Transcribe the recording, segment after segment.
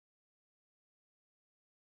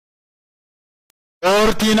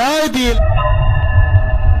فورتنايت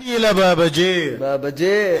إلى بابا جي.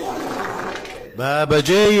 بابا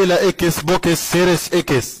جي إلى إكس بوكس سيريس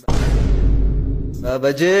إكس.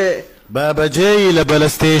 بابا جي إلى بلا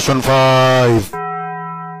ستيشن 5.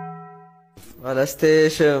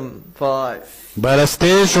 بلا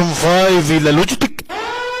ستيشن 5 إلى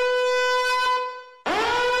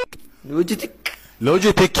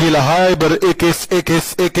لوجيتك إلى هايبر إكس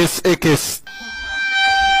إكس إكس إكس.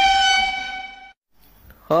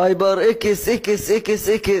 هايبر إكس إكس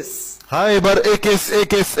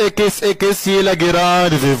إكس إكس إلى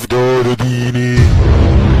جراند فيفدور ديني.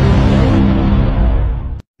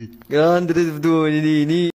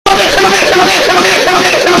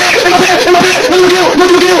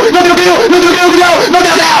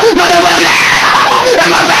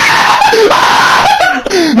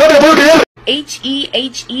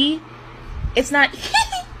 H-E-H-E. It's not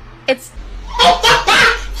it's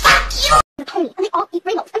Fuck you! Tony, and they all eat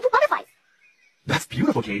rainbows and butterflies. That's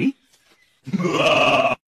beautiful, Katie.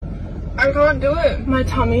 I can't do it. My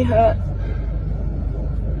tummy hurts.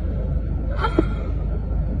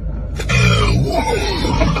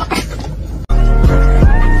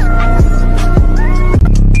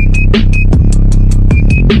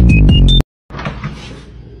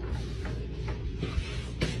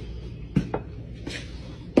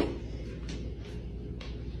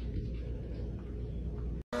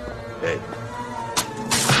 Hey.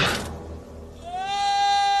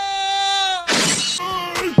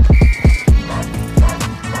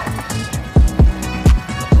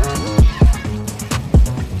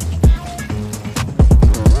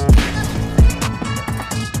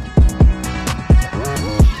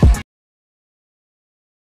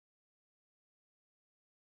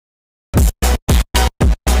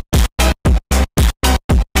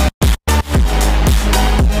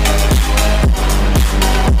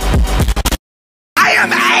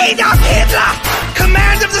 Adolf Hitler,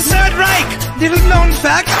 command of the Third Reich. Little known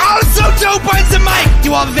fact, also dope on the mic.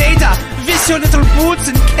 You are Vader, with your little boots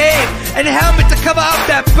and cape and helmet to cover up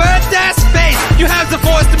that burnt ass face. You have the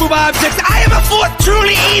force to move objects. I am a force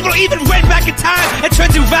truly evil, even went back in time and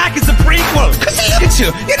tried to back as a prequel. Cause look at you,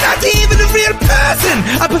 you're not even a real person.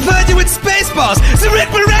 I preferred you in Spaceballs, the Rick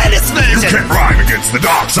Moranis version. You can't rhyme against the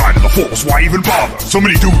dark side of the force, why even bother? So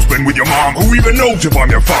many dudes been with your mom, who even knows if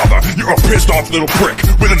I'm your father? You're a pissed off little prick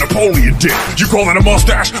with a Napoleon dick. You call that a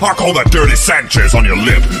mustache? I call that dirty Sanchez on your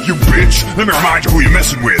lip. You bitch, let me remind you who you're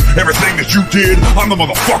messing with. Everything that you did, I'm the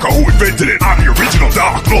motherfucker who invented it. I'm the original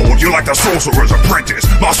Dark Lord, you're like the Sorcerer's Apprentice.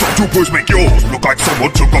 My stormtroopers make yours look like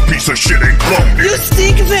someone took a piece of shit and cloned it. You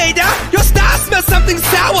stink, Vader! Your star smells something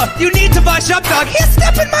sour! You need to wash up, dog. Here,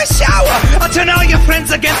 step in my shower! I'll turn all your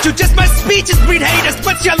friends against you. Just my speeches breed haters,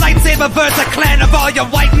 but your lightsaber verse a clan of all your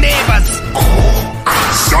white neighbors.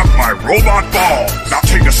 Suck my robot ball. Now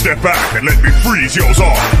take a step back and let me freeze yours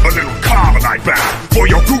off. A little carbonite back for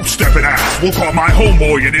your goop stepping ass. We'll call my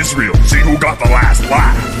homeboy in Israel. See who got the last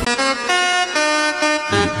laugh.